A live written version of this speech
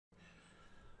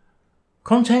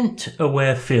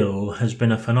Content-aware fill has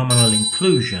been a phenomenal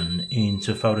inclusion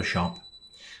into Photoshop,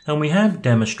 and we have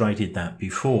demonstrated that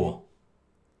before.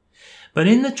 But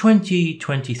in the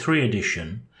 2023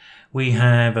 edition, we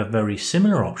have a very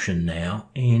similar option now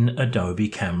in Adobe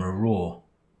Camera Raw.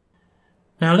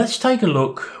 Now let's take a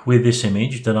look with this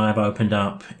image that I've opened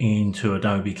up into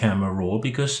Adobe Camera Raw,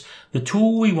 because the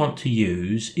tool we want to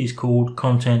use is called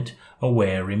Content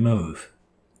Aware Remove.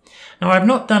 Now I've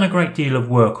not done a great deal of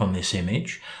work on this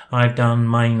image. I've done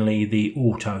mainly the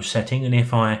auto setting, and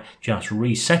if I just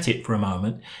reset it for a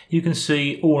moment, you can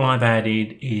see all I've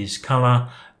added is color,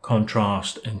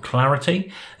 contrast and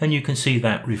clarity, and you can see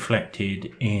that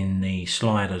reflected in the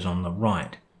sliders on the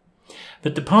right.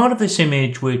 But the part of this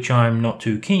image which I'm not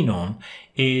too keen on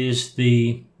is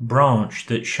the branch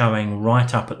that's showing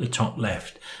right up at the top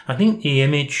left. I think the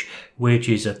image, which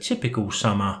is a typical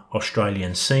summer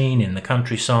Australian scene in the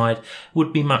countryside,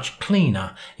 would be much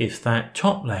cleaner if that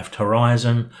top left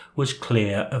horizon was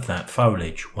clear of that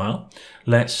foliage. Well,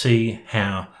 let's see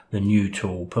how the new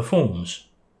tool performs.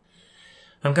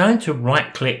 I'm going to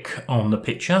right click on the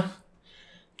picture,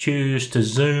 choose to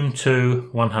zoom to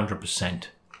 100%.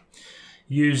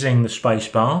 Using the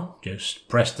spacebar, just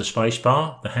press the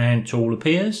spacebar, the hand tool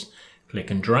appears, click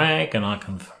and drag, and I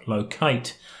can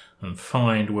locate and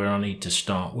find where I need to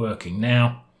start working.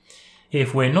 Now,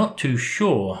 if we're not too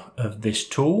sure of this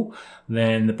tool,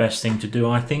 then the best thing to do,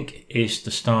 I think, is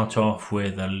to start off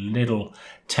with a little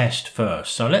test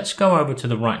first. So let's go over to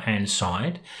the right hand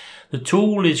side. The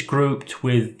tool is grouped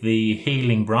with the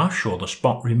healing brush or the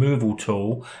spot removal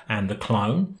tool and the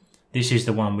clone. This is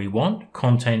the one we want,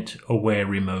 Content Aware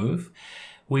Remove.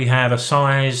 We have a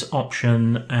size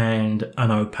option and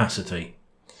an opacity.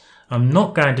 I'm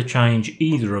not going to change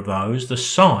either of those. The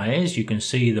size, you can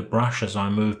see the brush as I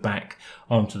move back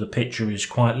onto the picture is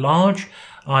quite large.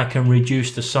 I can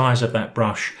reduce the size of that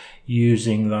brush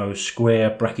using those square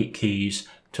bracket keys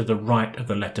to the right of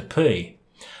the letter P.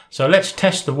 So let's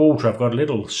test the water. I've got a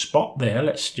little spot there.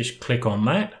 Let's just click on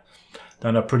that.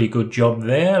 Done a pretty good job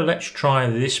there. Let's try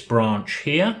this branch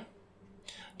here.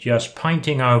 Just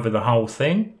painting over the whole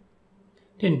thing.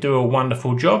 Didn't do a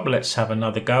wonderful job. Let's have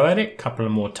another go at it. Couple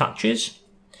of more touches.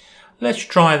 Let's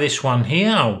try this one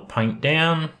here. I'll paint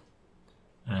down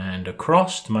and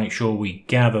across to make sure we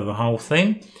gather the whole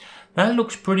thing. That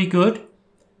looks pretty good.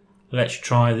 Let's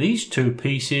try these two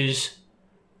pieces.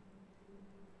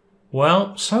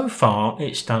 Well, so far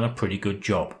it's done a pretty good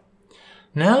job.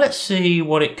 Now let's see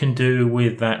what it can do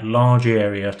with that large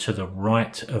area to the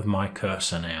right of my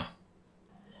cursor now.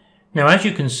 Now as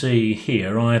you can see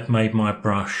here, I've made my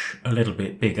brush a little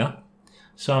bit bigger.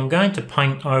 So I'm going to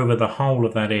paint over the whole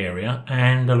of that area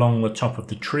and along the top of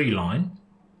the tree line.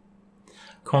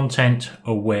 Content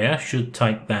Aware should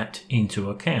take that into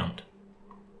account.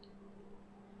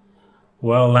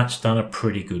 Well, that's done a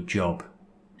pretty good job.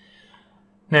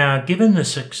 Now, given the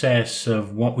success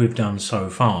of what we've done so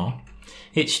far,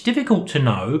 it's difficult to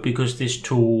know, because this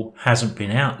tool hasn't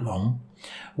been out long,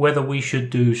 whether we should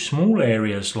do small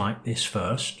areas like this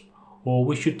first, or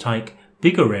we should take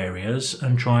bigger areas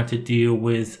and try to deal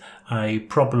with a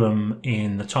problem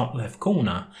in the top left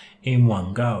corner in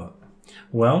one go.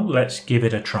 Well, let's give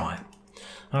it a try.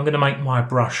 I'm going to make my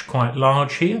brush quite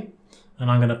large here, and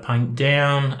I'm going to paint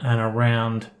down and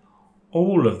around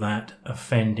all of that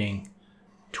offending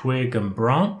twig and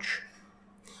branch,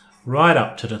 right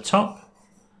up to the top.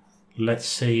 Let's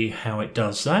see how it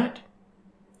does that.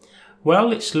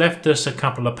 Well, it's left us a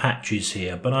couple of patches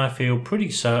here, but I feel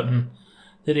pretty certain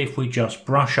that if we just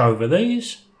brush over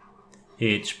these,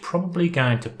 it's probably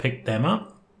going to pick them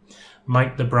up.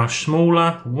 Make the brush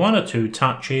smaller, one or two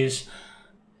touches.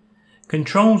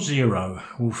 Control 0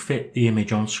 will fit the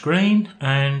image on screen,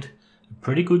 and a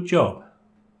pretty good job.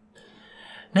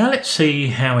 Now let's see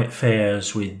how it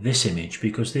fares with this image,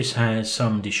 because this has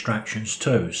some distractions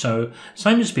too. So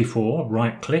same as before,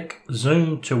 right click,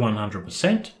 zoom to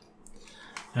 100%,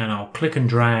 and I'll click and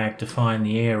drag to find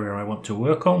the area I want to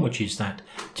work on, which is that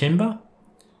timber.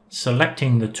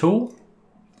 Selecting the tool,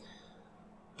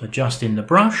 adjusting the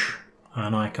brush,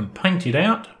 and I can paint it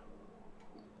out,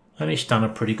 and it's done a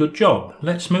pretty good job.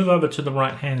 Let's move over to the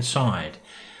right hand side.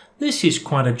 This is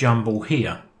quite a jumble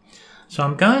here. So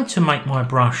I'm going to make my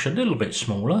brush a little bit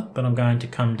smaller, but I'm going to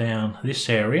come down this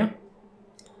area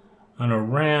and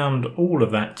around all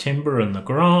of that timber and the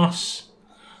grass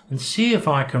and see if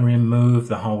I can remove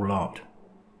the whole lot.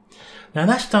 Now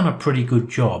that's done a pretty good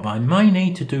job. I may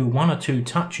need to do one or two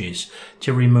touches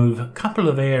to remove a couple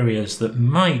of areas that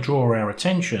may draw our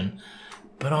attention,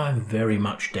 but I very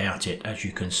much doubt it, as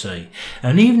you can see.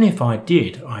 And even if I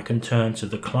did, I can turn to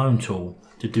the clone tool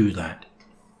to do that.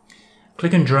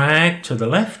 Click and drag to the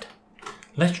left.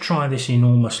 Let's try this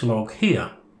enormous log here.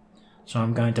 So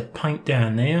I'm going to paint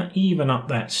down there, even up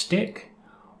that stick,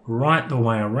 right the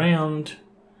way around.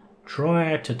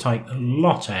 Try to take a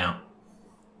lot out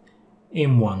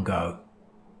in one go.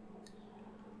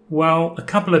 Well, a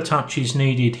couple of touches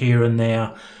needed here and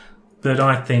there, but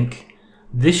I think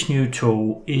this new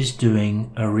tool is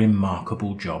doing a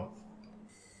remarkable job.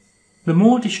 The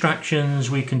more distractions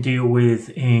we can deal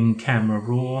with in Camera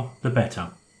Raw, the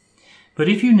better. But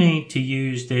if you need to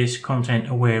use this Content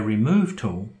Aware Remove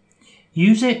tool,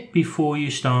 use it before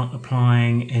you start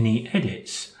applying any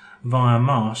edits via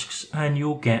masks and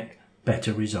you'll get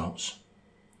better results.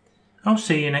 I'll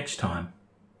see you next time.